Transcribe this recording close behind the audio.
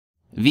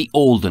The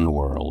Olden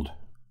World.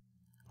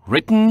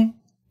 Written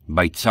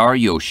by Tsar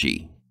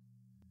Yoshi.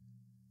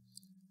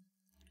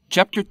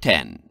 Chapter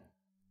 10.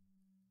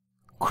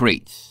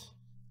 Crates.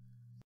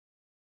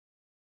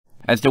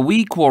 As the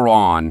week wore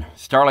on,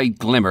 Starlight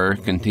Glimmer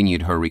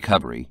continued her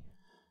recovery.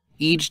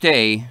 Each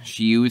day,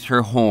 she used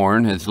her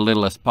horn as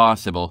little as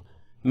possible,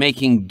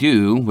 making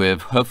do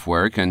with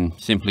hoofwork and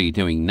simply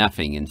doing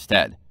nothing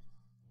instead.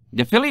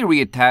 The filly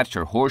reattached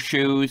her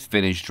horseshoes,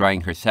 finished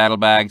drying her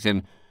saddlebags,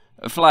 and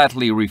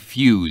flatly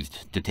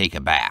refused to take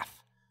a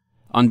bath.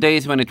 On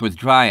days when it was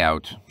dry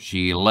out,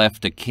 she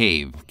left the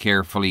cave,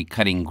 carefully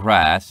cutting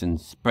grass and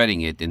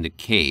spreading it in the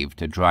cave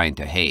to dry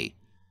into hay.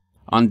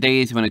 On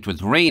days when it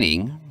was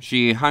raining,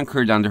 she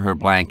hunkered under her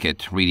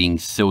blanket, reading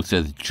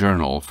Sosa's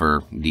journal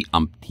for the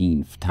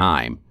umpteenth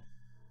time.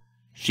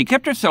 She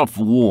kept herself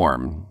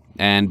warm,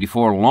 and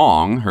before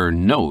long, her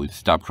nose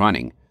stopped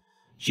running.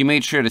 She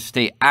made sure to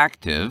stay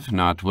active,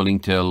 not willing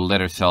to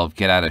let herself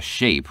get out of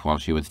shape while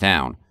she was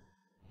down.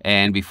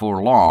 And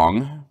before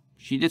long,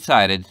 she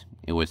decided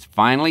it was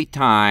finally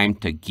time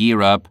to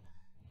gear up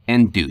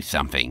and do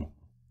something.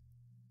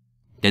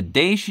 The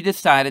day she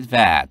decided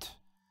that,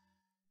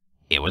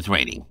 it was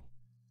raining.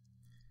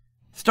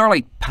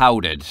 Starlight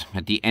pouted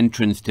at the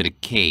entrance to the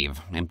cave,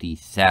 empty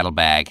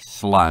saddlebag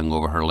slung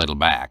over her little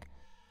back.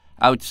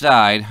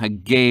 Outside, a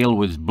gale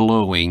was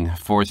blowing,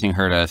 forcing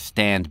her to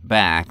stand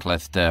back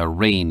lest the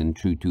rain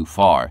intrude too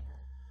far.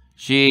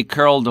 She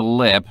curled a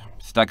lip,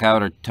 stuck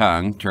out her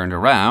tongue, turned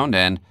around,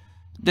 and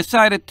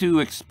decided to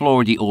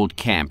explore the old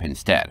camp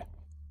instead.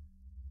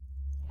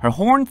 Her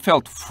horn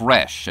felt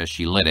fresh as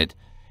she lit it,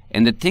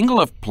 and the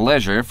tingle of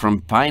pleasure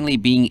from finally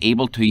being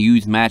able to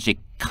use magic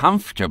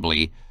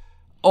comfortably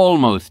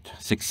almost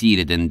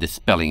succeeded in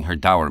dispelling her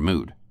dour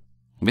mood.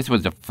 This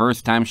was the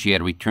first time she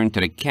had returned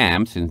to the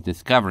camp since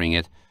discovering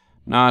it,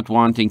 not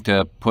wanting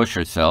to push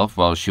herself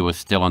while she was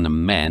still on the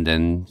mend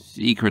and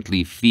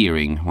secretly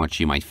fearing what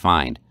she might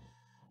find.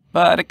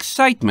 But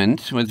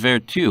excitement was there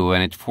too,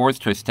 and it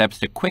forced her steps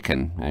to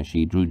quicken as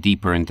she drew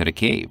deeper into the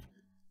cave.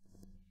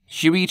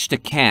 She reached the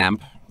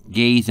camp,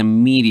 gaze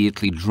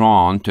immediately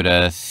drawn to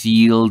the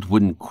sealed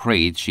wooden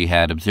crates she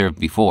had observed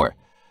before.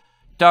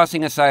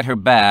 Tossing aside her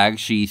bag,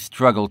 she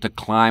struggled to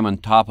climb on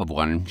top of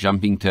one,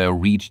 jumping to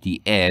reach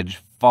the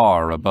edge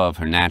far above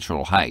her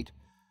natural height.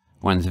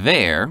 Once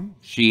there,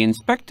 she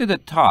inspected the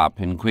top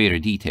in greater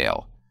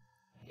detail.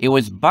 It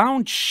was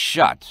bound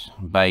shut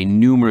by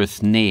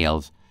numerous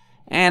nails,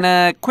 and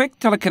a quick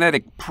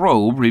telekinetic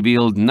probe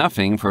revealed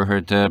nothing for her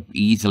to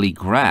easily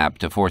grab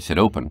to force it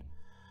open.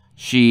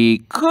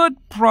 She could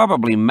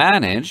probably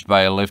manage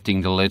by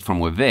lifting the lid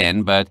from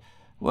within, but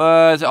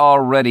was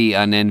already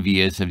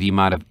unenvious of the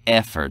amount of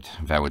effort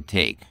that would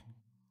take.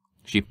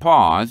 She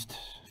paused,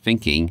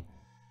 thinking,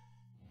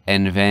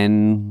 and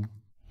then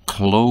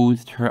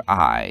closed her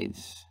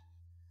eyes.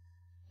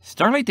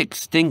 Starlight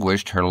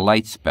extinguished her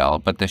light spell,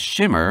 but the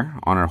shimmer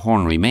on her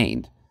horn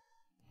remained.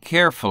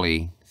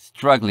 Carefully,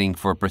 struggling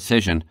for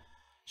precision,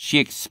 she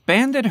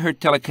expanded her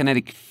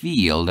telekinetic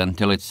field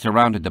until it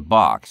surrounded the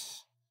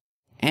box,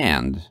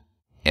 and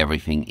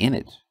everything in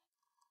it.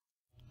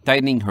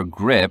 Tightening her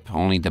grip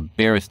only the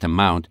barest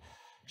amount,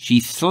 she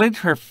slid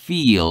her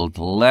field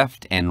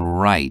left and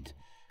right,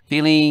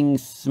 feeling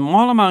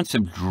small amounts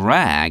of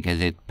drag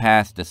as it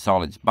passed the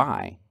solids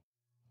by.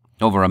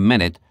 Over a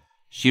minute,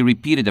 she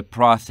repeated the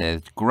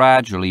process,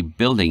 gradually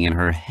building in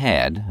her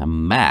head a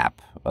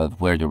map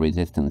of where the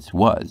resistance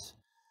was.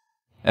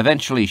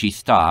 Eventually she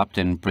stopped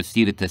and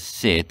proceeded to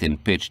sit in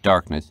pitch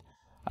darkness,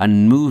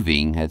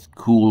 unmoving as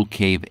cool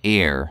cave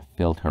air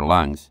filled her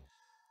lungs.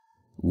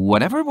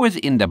 Whatever was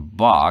in the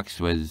box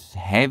was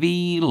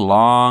heavy,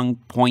 long,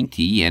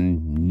 pointy,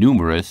 and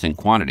numerous in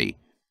quantity.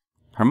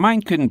 Her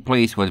mind couldn't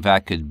place what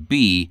that could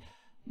be,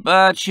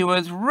 but she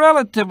was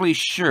relatively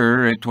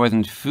sure it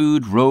wasn't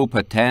food, rope,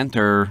 a tent,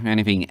 or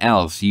anything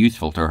else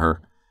useful to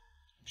her.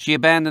 She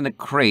abandoned the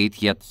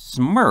crate, yet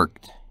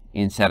smirked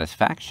in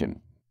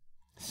satisfaction.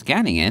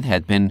 Scanning it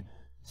had been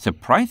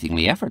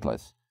surprisingly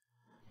effortless.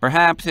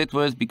 Perhaps it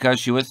was because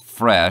she was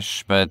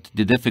fresh, but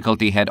the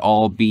difficulty had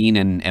all been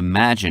in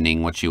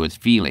imagining what she was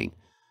feeling.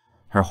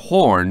 Her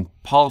horn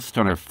pulsed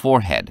on her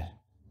forehead,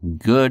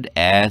 good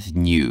as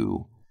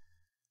new.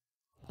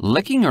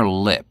 Licking her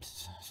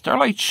lips,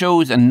 Starlight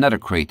chose another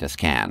crate to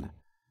scan.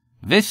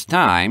 This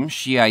time,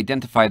 she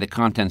identified the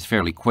contents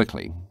fairly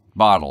quickly.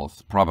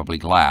 Bottles, probably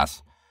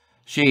glass.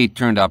 She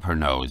turned up her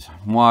nose.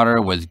 Water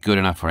was good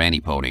enough for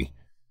any pony.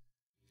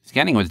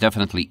 Scanning was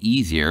definitely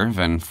easier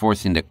than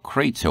forcing the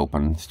crates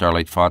open,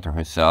 Starlight thought to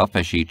herself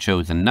as she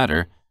chose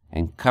another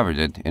and covered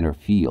it in her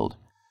field.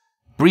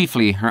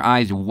 Briefly, her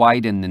eyes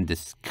widened in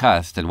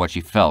disgust at what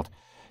she felt.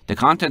 The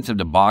contents of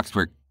the box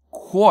were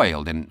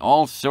coiled in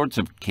all sorts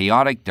of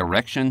chaotic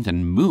directions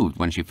and moved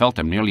when she felt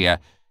them nearly a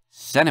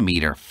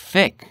centimeter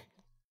thick.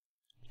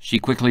 She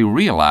quickly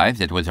realized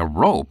it was a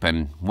rope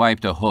and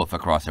wiped a hoof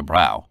across her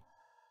brow.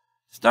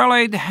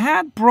 Starlight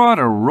had brought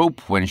a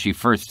rope when she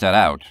first set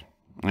out.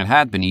 It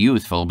had been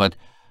useful, but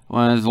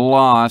was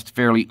lost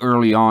fairly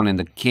early on in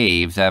the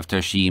caves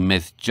after she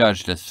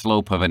misjudged the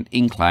slope of an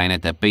incline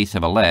at the base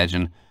of a ledge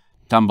and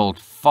tumbled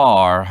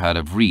far out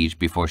of reach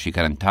before she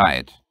could untie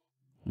it.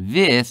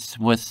 This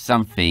was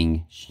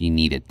something she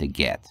needed to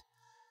get.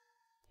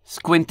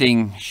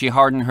 Squinting, she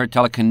hardened her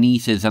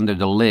telekinesis under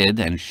the lid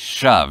and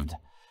shoved,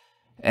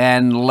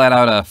 and let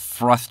out a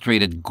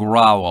frustrated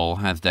growl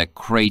as the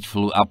crate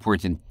flew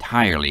upwards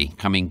entirely,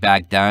 coming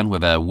back down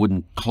with a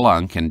wooden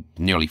clunk and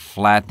nearly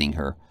flattening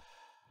her.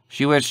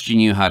 She wished she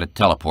knew how to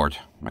teleport.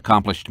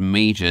 Accomplished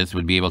mages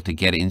would be able to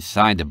get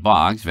inside the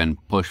box, then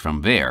push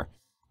from there.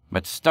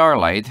 But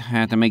Starlight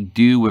had to make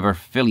do with her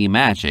filly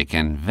magic,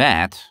 and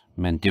that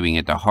meant doing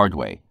it the hard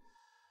way.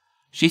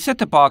 She set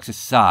the box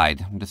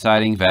aside,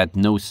 deciding that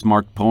no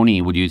smart pony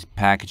would use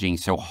packaging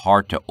so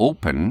hard to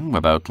open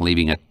without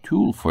leaving a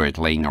tool for it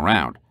laying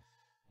around.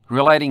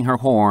 Relighting her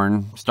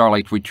horn,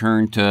 Starlight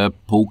returned to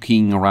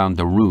poking around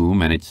the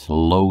room and its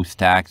low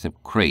stacks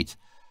of crates,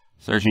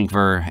 searching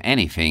for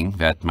anything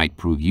that might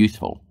prove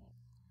useful.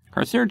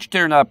 Her search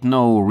turned up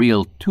no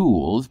real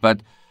tools,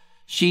 but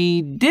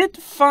she did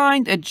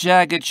find a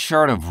jagged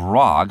shard of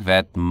rock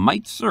that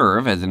might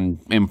serve as an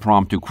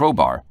impromptu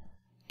crowbar.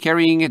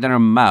 Carrying it in her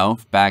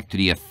mouth back to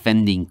the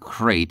offending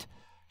crate,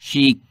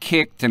 she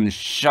kicked and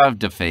shoved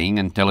the thing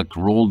until it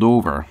rolled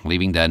over,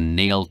 leaving the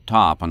nailed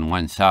top on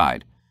one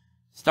side.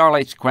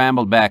 Starlight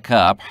scrambled back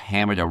up,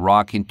 hammered a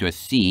rock into a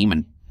seam,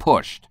 and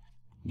pushed,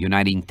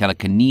 uniting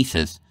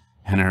telekinesis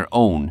and her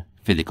own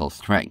physical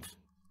strength.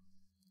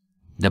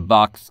 The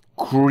box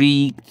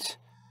creaked,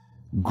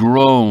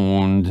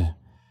 groaned,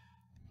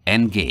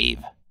 and gave.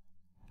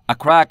 A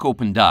crack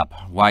opened up,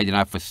 wide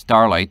enough for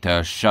Starlight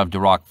to shove the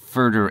rock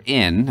further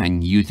in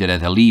and use it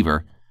as a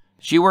lever.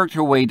 She worked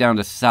her way down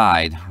the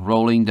side,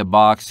 rolling the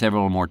box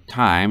several more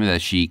times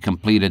as she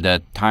completed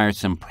the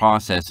tiresome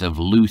process of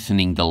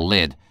loosening the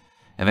lid,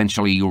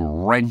 eventually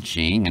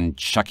wrenching and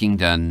chucking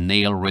the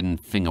nail-ridden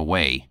thing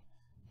away.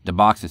 The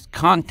box's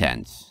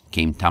contents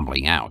came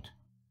tumbling out.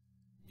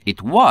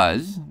 It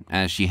was,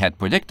 as she had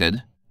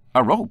predicted,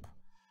 a rope.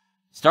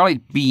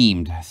 Starlight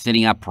beamed,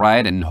 sitting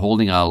upright and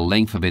holding a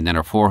length of it in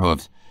her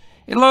forehooves.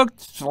 It looked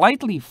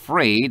slightly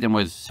frayed and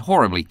was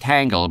horribly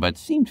tangled, but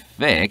seemed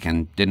thick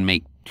and didn't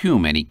make too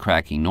many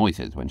cracking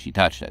noises when she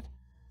touched it.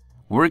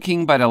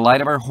 Working by the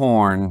light of her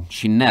horn,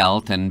 she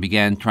knelt and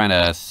began trying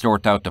to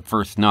sort out the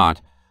first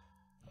knot,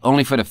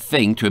 only for the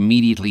thing to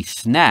immediately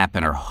snap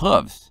in her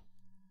hooves.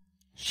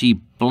 She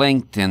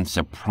blinked in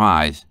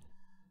surprise.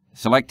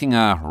 Selecting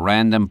a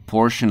random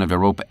portion of the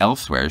rope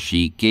elsewhere,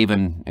 she gave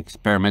an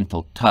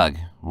experimental tug,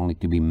 only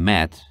to be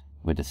met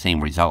with the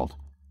same result.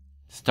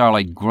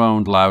 Starlight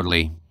groaned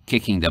loudly,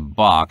 kicking the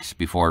box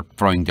before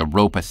throwing the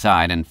rope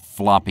aside and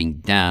flopping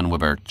down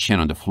with her chin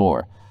on the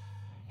floor.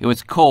 It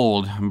was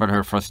cold, but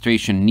her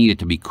frustration needed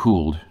to be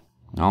cooled.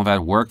 All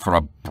that work for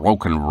a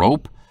broken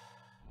rope?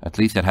 At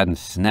least it hadn't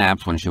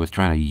snapped when she was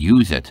trying to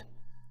use it.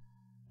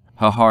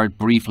 Her heart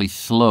briefly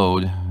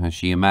slowed as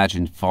she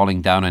imagined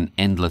falling down an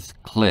endless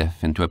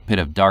cliff into a pit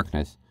of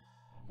darkness,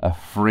 a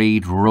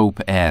frayed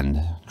rope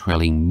end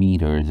trailing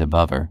meters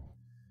above her.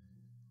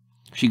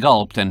 She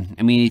gulped and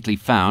immediately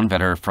found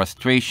that her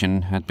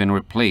frustration had been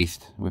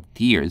replaced with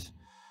tears.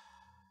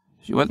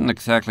 She wasn't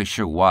exactly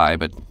sure why,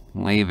 but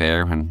lay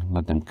there and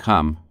let them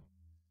come.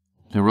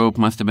 The rope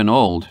must have been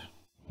old.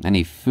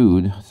 Any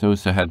food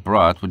Sosa had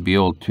brought would be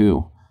old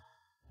too.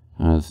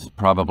 There was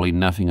probably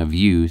nothing of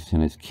use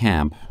in his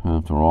camp,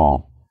 after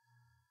all.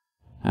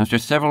 After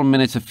several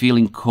minutes of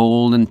feeling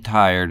cold and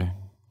tired,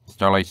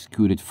 Starlight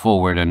scooted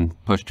forward and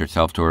pushed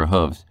herself to her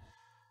hooves.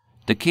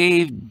 The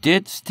cave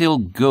did still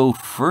go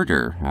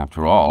further,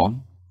 after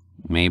all.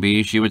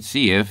 Maybe she would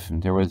see if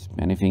there was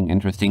anything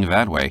interesting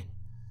that way.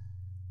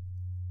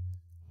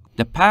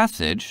 The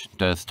passage,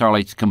 to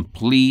Starlight's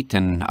complete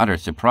and utter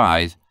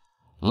surprise,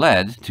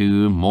 led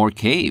to more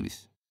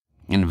caves.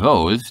 And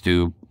those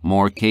to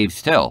more caves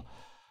still.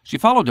 She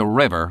followed the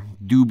river,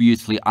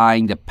 dubiously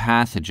eyeing the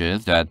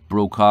passages that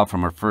broke off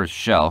from her first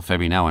shelf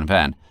every now and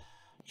then.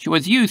 She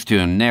was used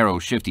to narrow,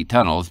 shifty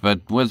tunnels,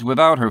 but was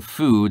without her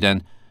food,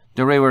 and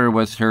the river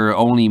was her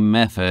only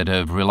method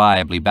of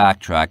reliably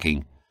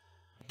backtracking.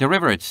 The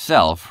river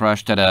itself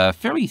rushed at a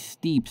fairly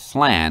steep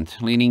slant,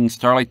 leading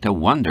Starlight to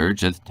wonder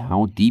just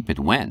how deep it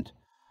went.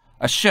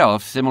 A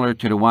shelf similar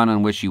to the one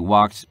on which she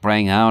walked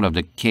sprang out of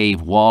the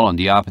cave wall on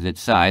the opposite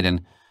side,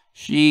 and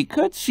she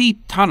could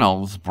see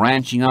tunnels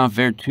branching off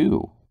there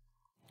too.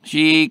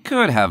 She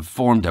could have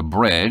formed a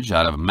bridge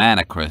out of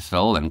mana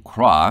crystal and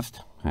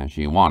crossed, as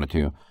she wanted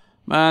to,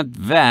 but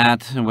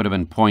that would have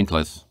been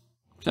pointless.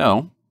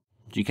 So,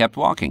 she kept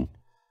walking.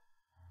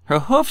 Her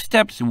hoof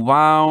steps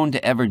wound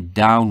ever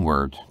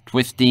downward,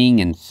 twisting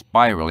and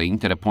spiraling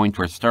to the point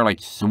where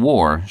Starlight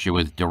swore she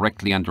was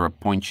directly under a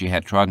point she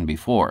had trodden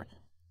before.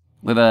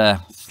 With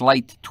a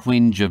slight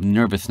twinge of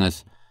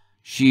nervousness,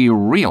 she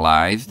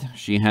realized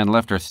she had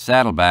left her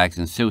saddlebags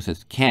in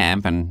Sosa's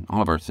camp and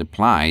all of her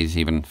supplies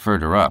even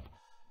further up.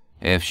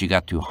 If she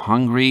got too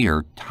hungry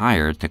or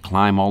tired to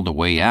climb all the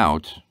way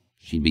out,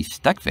 she'd be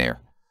stuck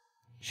there.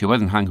 She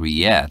wasn't hungry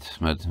yet,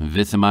 but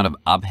this amount of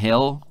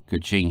uphill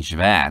could change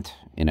that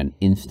in an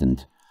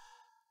instant.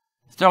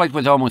 Starlight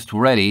was almost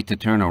ready to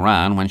turn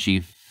around when she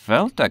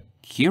felt a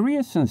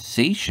curious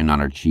sensation on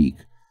her cheek.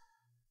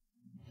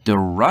 The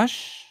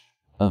rush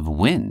of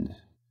wind.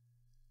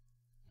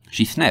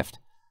 She sniffed.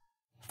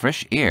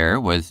 Fresh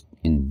air was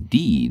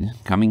indeed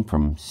coming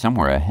from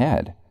somewhere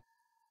ahead.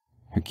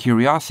 Her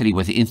curiosity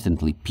was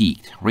instantly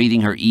piqued.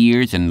 Raising her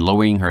ears and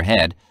lowering her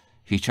head,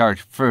 she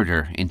charged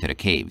further into the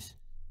caves.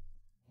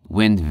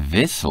 Wind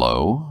this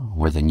low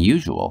was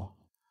unusual.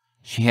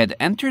 She had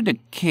entered the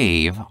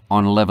cave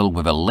on level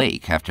with a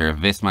lake after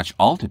this much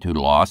altitude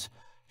loss.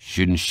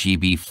 Shouldn't she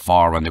be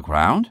far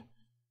underground?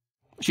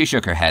 She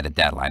shook her head at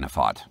that line of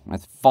thought.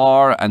 As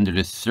far under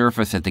the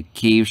surface as the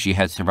cave she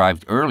had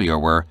survived earlier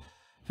were,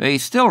 they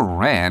still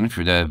ran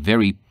through the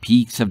very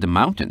peaks of the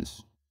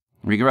mountains.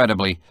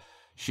 Regrettably,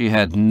 she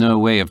had no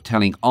way of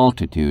telling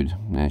altitude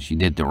as she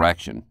did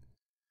direction.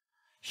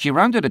 She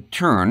rounded a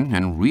turn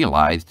and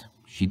realized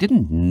she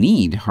didn't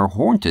need her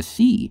horn to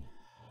see.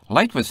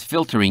 Light was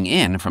filtering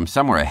in from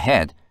somewhere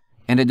ahead,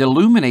 and it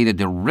illuminated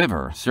the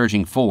river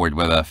surging forward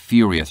with a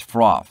furious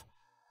froth.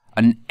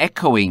 An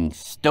echoing,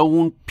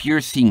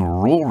 stone-piercing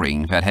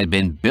roaring that had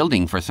been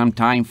building for some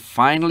time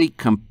finally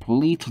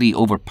completely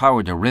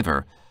overpowered the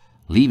river,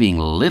 leaving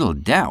little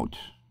doubt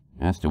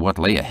as to what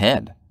lay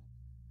ahead.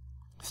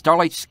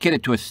 Starlight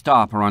skidded to a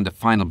stop around the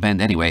final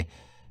bend anyway,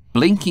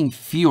 blinking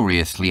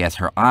furiously as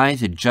her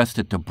eyes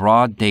adjusted to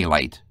broad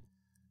daylight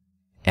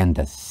and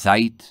the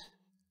sight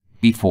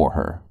before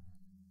her.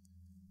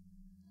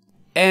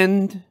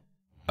 End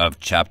of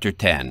Chapter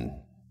 10.